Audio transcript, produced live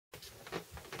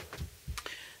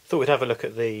Thought we'd have a look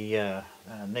at the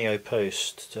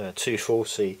Neopost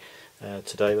 240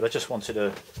 today, but I just wanted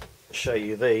to show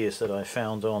you these that I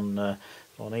found on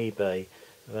eBay.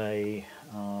 They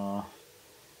are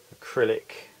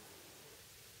acrylic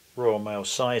Royal Mail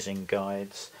sizing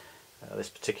guides. This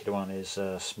particular one is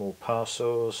small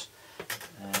parcels,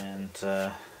 and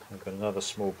we've got another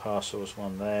small parcels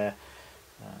one there,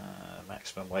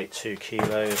 maximum weight 2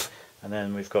 kilos, and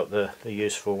then we've got the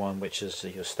useful one, which is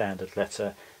your standard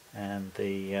letter and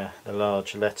the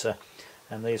large letter.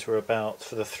 And these were about,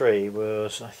 for the three,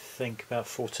 was I think about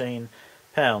 £14,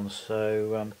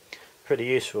 so pretty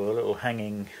useful. A little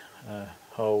hanging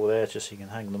hole there, just so you can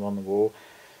hang them on the wall.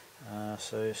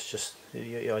 So it's just,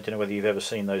 I don't know whether you've ever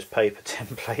seen those paper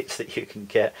templates that you can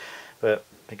get, but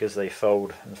because they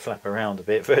fold and flap around a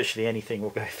bit, virtually anything will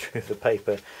go through the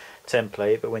paper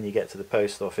template. But when you get to the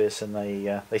post office and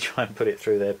they try and put it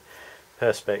through their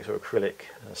perspex or acrylic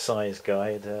size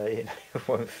guide, it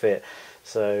won't fit.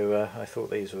 So I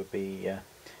thought these would be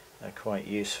quite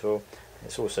useful.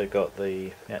 It's also got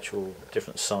the actual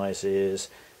different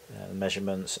sizes,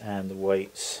 measurements, and the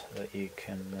weights that you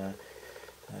can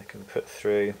put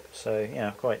through. So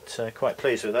yeah, quite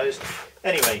pleased with those.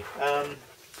 Anyway,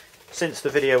 since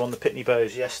the video on the Pitney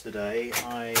Bowes yesterday,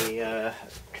 I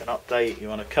can update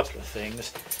you on a couple of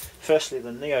things. Firstly, the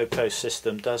Neopost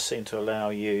system does seem to allow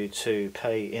you to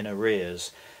pay in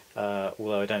arrears,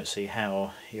 although I don't see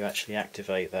how you actually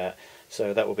activate that.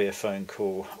 So that will be a phone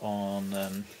call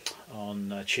on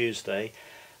Tuesday.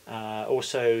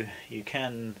 Also, you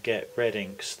can get red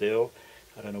ink still.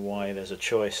 I don't know why there's a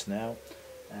choice now.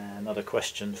 Another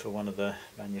question for one of the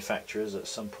manufacturers at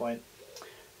some point.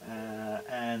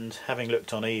 And having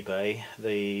looked on eBay,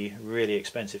 the really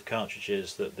expensive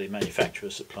cartridges that the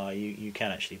manufacturers supply, you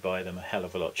can actually buy them a hell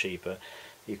of a lot cheaper.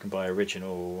 You can buy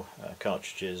original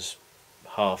cartridges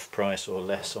half price or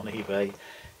less on eBay,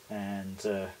 and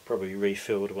probably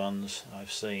refilled ones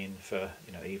I've seen for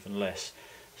even less.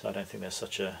 So I don't think there's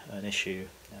such an issue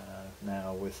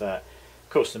now with that.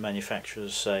 Of course, the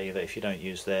manufacturers say that if you don't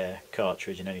use their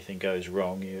cartridge and anything goes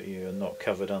wrong, you're not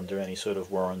covered under any sort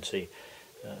of warranty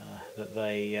that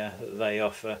they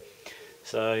offer.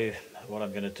 So what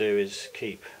I'm going to do is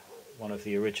keep one of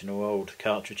the original old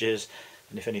cartridges,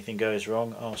 and if anything goes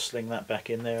wrong, I'll sling that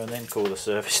back in there and then call the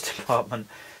service department.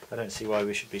 I don't see why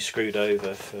we should be screwed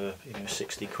over for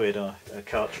 60 quid a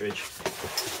cartridge.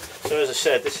 So as I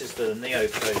said, this is the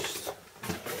Neopost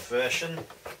version.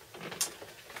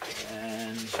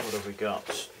 And what have we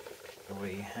got?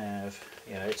 We have,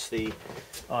 it's the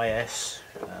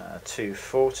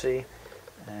IS240,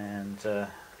 and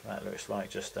that looks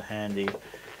like just a handy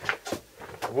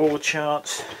wall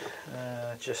chart,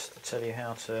 just to tell you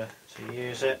how to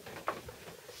use it.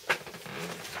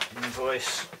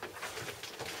 Invoice,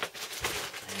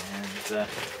 and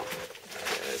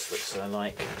this looks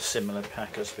like a similar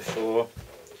pack as before.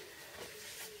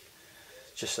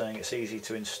 Just saying it's easy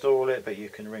to install it, but you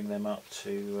can ring them up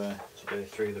to go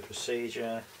through the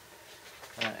procedure.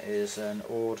 That is an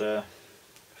order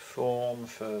form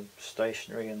for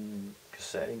stationery and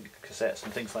cassettes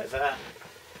and things like that.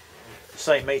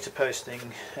 Same meter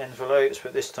posting envelopes,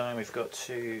 but this time we've got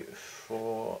 2,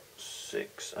 4,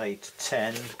 6, 8,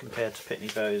 10 compared to Pitney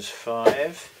Bowes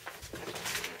 5.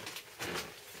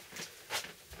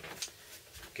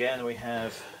 Again, we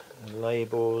have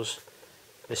labels.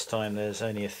 This time there's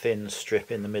only a thin strip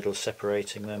in the middle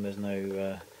separating them. There's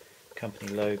no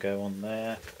company logo on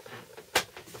there.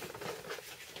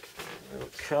 Little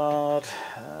card.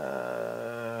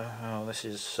 This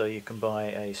is so you can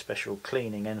buy a special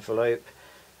cleaning envelope,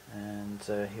 and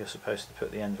you're supposed to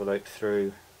put the envelope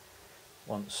through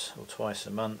once or twice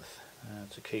a month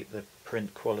to keep the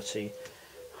print quality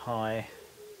high.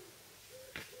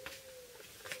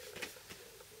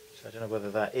 So I don't know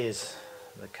whether that is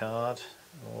the card,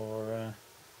 or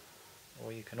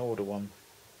you can order one.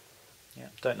 Yeah,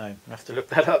 don't know. I have to look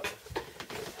that up.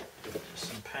 Just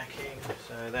some packing.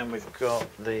 So then we've got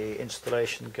the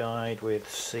installation guide with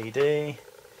CD.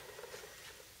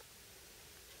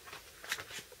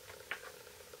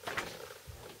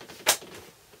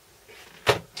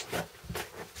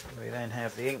 We then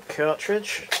have the ink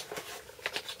cartridge.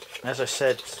 As I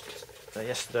said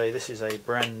yesterday, this is a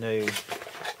brand new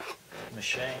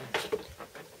machine.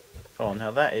 Oh,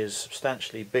 now that is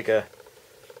substantially bigger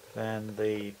than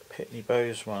the Pitney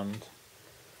Bowes one,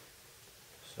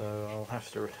 so I'll have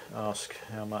to ask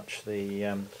how much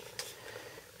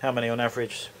how many on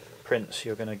average prints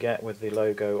you're going to get with the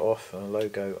logo off and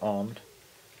logo on.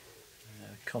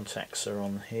 Contacts are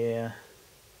on here.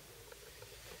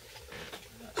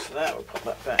 That's that. We'll pop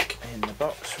that back in the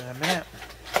box for a minute.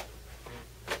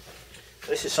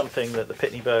 this is something that the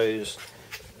Pitney Bowes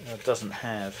doesn't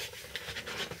have.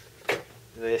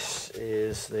 This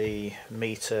is the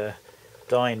meter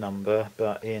die number,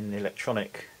 but in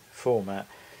electronic format.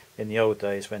 In the old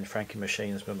days, when franking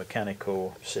machines were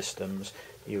mechanical systems,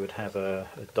 you would have a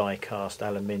die cast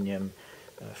aluminium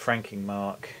franking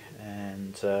mark,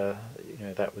 and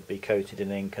that would be coated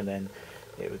in ink, and then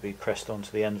it would be pressed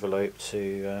onto the envelope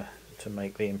to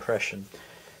make the impression.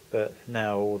 But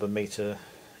now all the meter,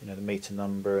 the meter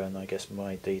number, and I guess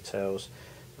my details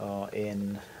are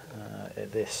in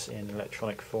this in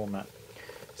electronic format.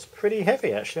 It's pretty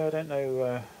heavy actually. I don't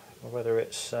know whether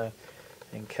it's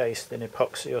encased in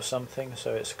epoxy or something,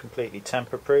 so it's completely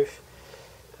tamper proof.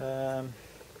 But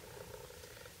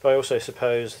I also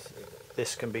suppose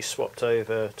this can be swapped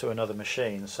over to another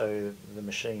machine, so the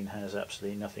machine has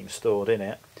absolutely nothing stored in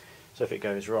it. So if it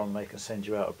goes wrong, they can send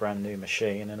you out a brand new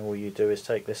machine, and all you do is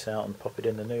take this out and pop it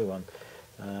in the new one.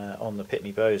 On the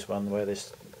Pitney Bowes one, where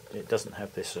it doesn't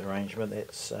have this arrangement,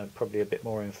 it's probably a bit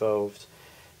more involved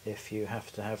if you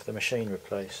have to have the machine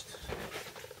replaced.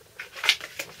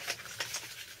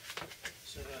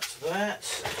 So that's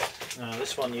that. Now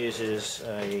this one uses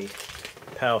a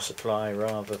power supply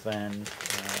rather than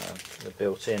the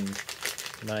built-in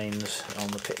mains on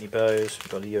the Pitney Bowes. We've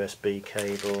got a USB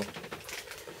cable.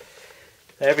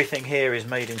 Everything here is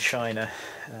made in China,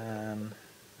 and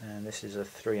this is a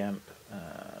 3 amp,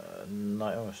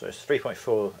 it's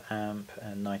 3.4 amp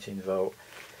and 19 volt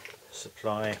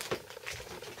supply.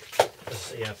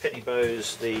 So yeah, Pitney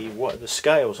Bowes, the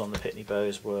scales on the Pitney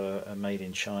Bowes were made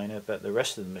in China, but the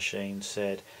rest of the machine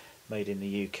said made in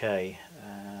the UK.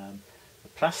 The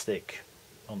plastic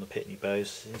on the Pitney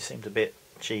Bowes, it seemed a bit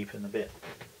cheap and a bit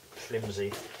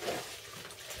flimsy.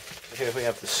 So here we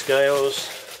have the scales,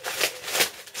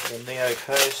 the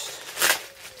Neopost.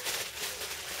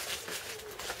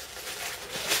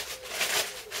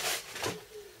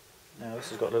 Now this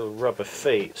has got little rubber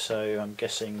feet, so I'm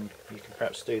guessing you can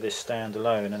perhaps do this stand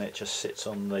alone, and it just sits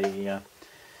on the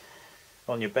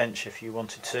on your bench if you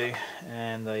wanted to.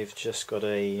 And they've just got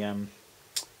a well,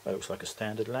 it looks like a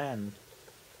standard LAN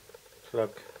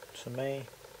plug to me.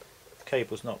 The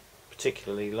cable's not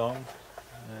particularly long,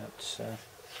 but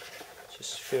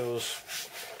just feels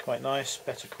quite nice.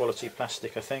 Better quality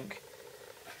plastic, I think.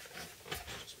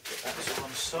 Just put that to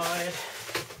one side.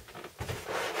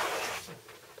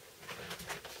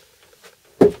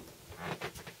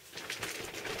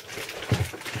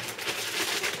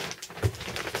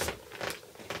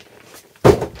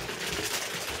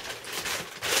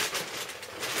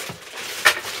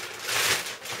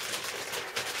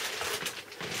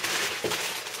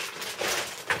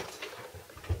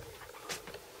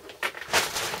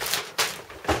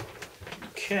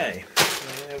 Okay,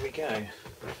 so there we go. I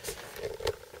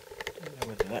don't know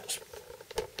whether that's...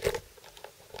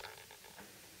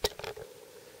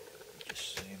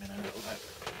 Just zoom in a little bit.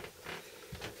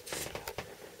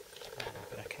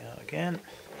 Back out again.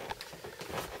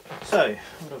 So,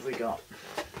 what have we got?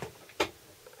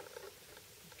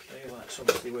 Okay, well that's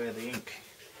obviously where the ink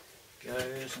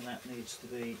goes, and that needs to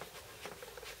be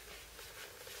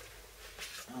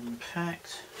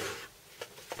unpacked.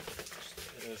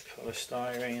 Of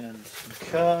polystyrene and some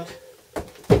card.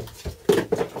 So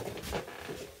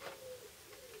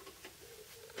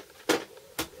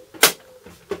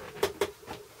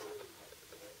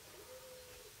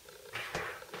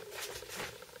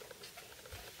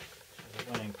the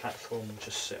running platform will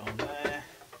just sit on there.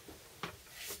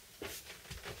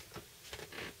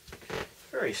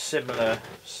 Very similar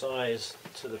size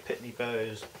to the Pitney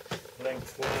Bowes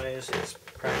lengthwise. It's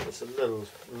perhaps a little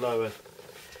lower.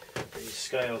 These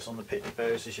scales on the Pitney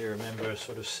Bowes, as you remember,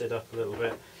 sort of sit up a little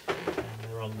bit, and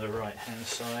they're on the right hand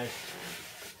side.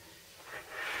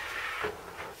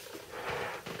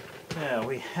 Now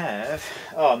we have,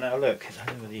 oh now look, I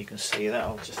don't know whether you can see that,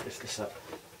 I'll just lift this up.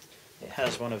 It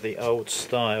has one of the old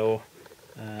style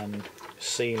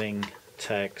sealing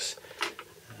tags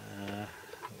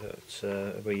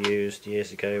that were used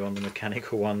years ago on the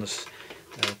mechanical ones,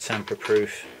 tamper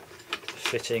proof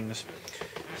fittings.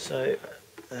 So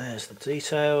there's the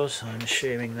details. I'm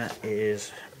assuming that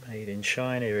is made in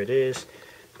China. Here it is.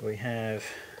 We have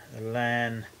a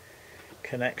LAN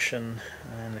connection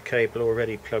and the cable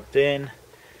already plugged in,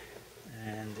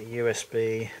 and the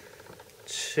USB,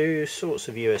 two sorts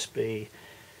of USB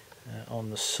on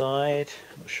the side.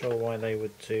 Not sure why they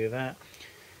would do that.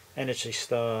 Energy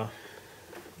Star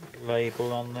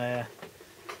label on there,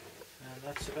 and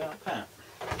that's about that.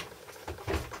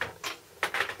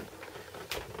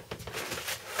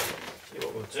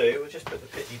 What we'll do, we'll just put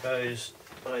the Pitney Bowes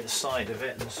by the side of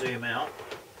it and zoom out,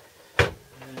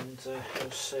 and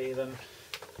you'll see them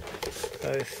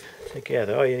both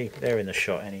together. Oh, yeah, they're in the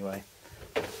shot anyway.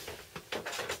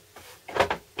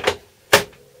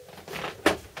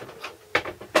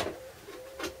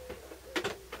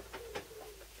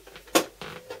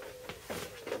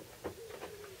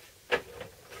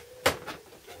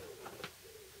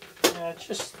 I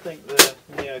just think the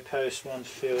Neopost one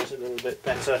feels a little bit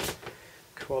better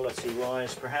quality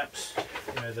wise, perhaps.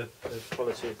 You know, the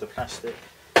quality of the plastic,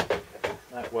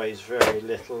 that weighs very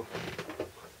little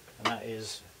and that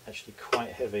is actually quite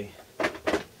heavy.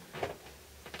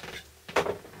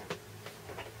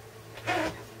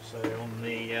 So on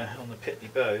the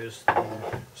Pitney Bowes,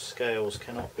 the scales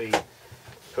cannot be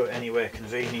put anywhere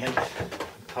convenient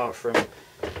apart from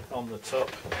on the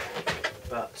top,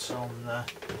 but on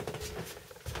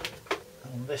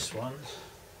this one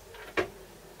I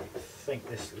think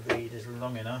this lead is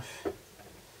long enough to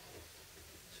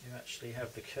actually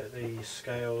have the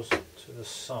scales to the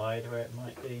side where it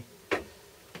might be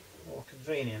more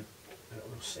convenient. But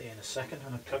we'll see in a second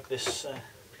when I plug this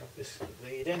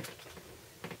lead in.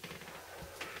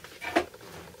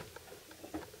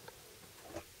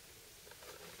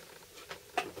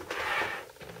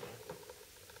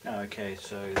 Okay,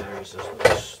 so there is a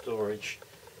little storage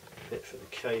bit for the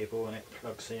cable and it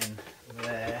plugs in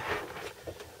there.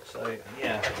 So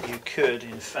yeah, you could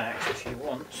in fact, if you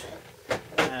want,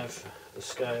 have the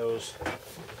scales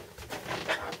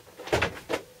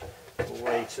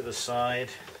away to the side.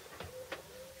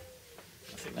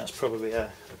 I think that's probably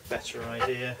a better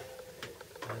idea,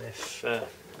 and if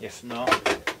not,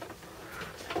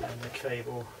 then the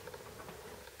cable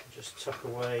can just tuck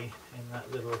away in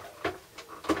that little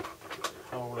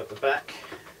hole at the back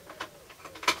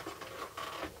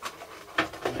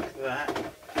like that,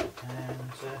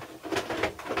 and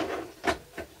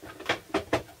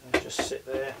they'll just sit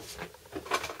there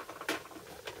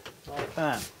like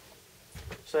that.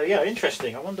 So yeah,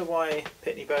 interesting. I wonder why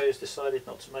Pitney Bowes decided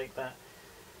not to make that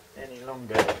any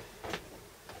longer.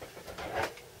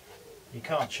 You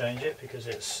can't change it because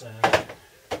it's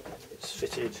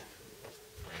fitted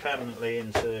permanently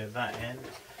into that end,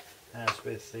 as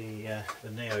with the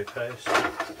Neopost.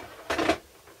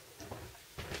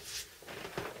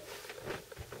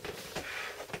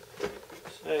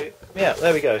 So yeah,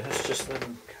 there we go. That's just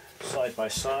them side by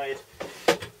side.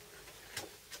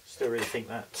 Still really think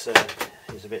that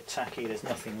is a bit tacky. There's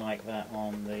nothing like that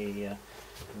on the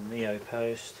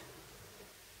Neopost.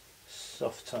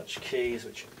 Soft touch keys,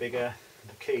 which are bigger.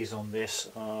 The keys on this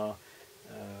are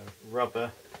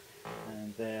rubber,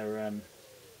 and they're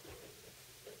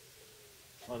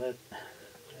well, they're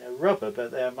rubber,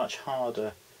 but they're much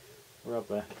harder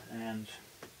rubber and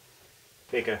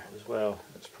bigger as well.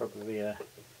 It's probably a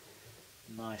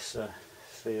nicer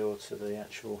feel to the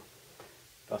actual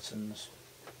buttons.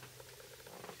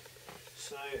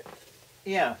 So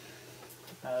yeah,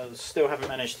 still haven't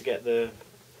managed to get the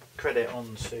credit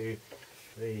onto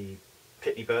the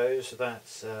Pitney Bowes. That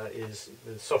is,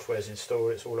 the software's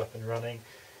installed, it's all up and running,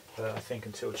 but I think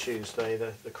until Tuesday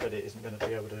the credit isn't going to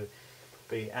be able to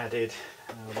be added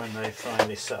when they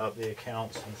finally set up the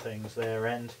accounts and things their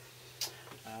end.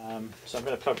 So I'm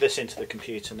going to plug this into the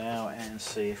computer now and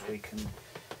see if we can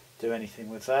do anything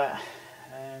with that,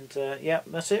 and yeah,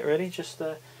 that's it really. Just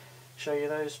show you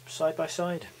those side by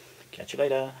side. Catch you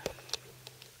later.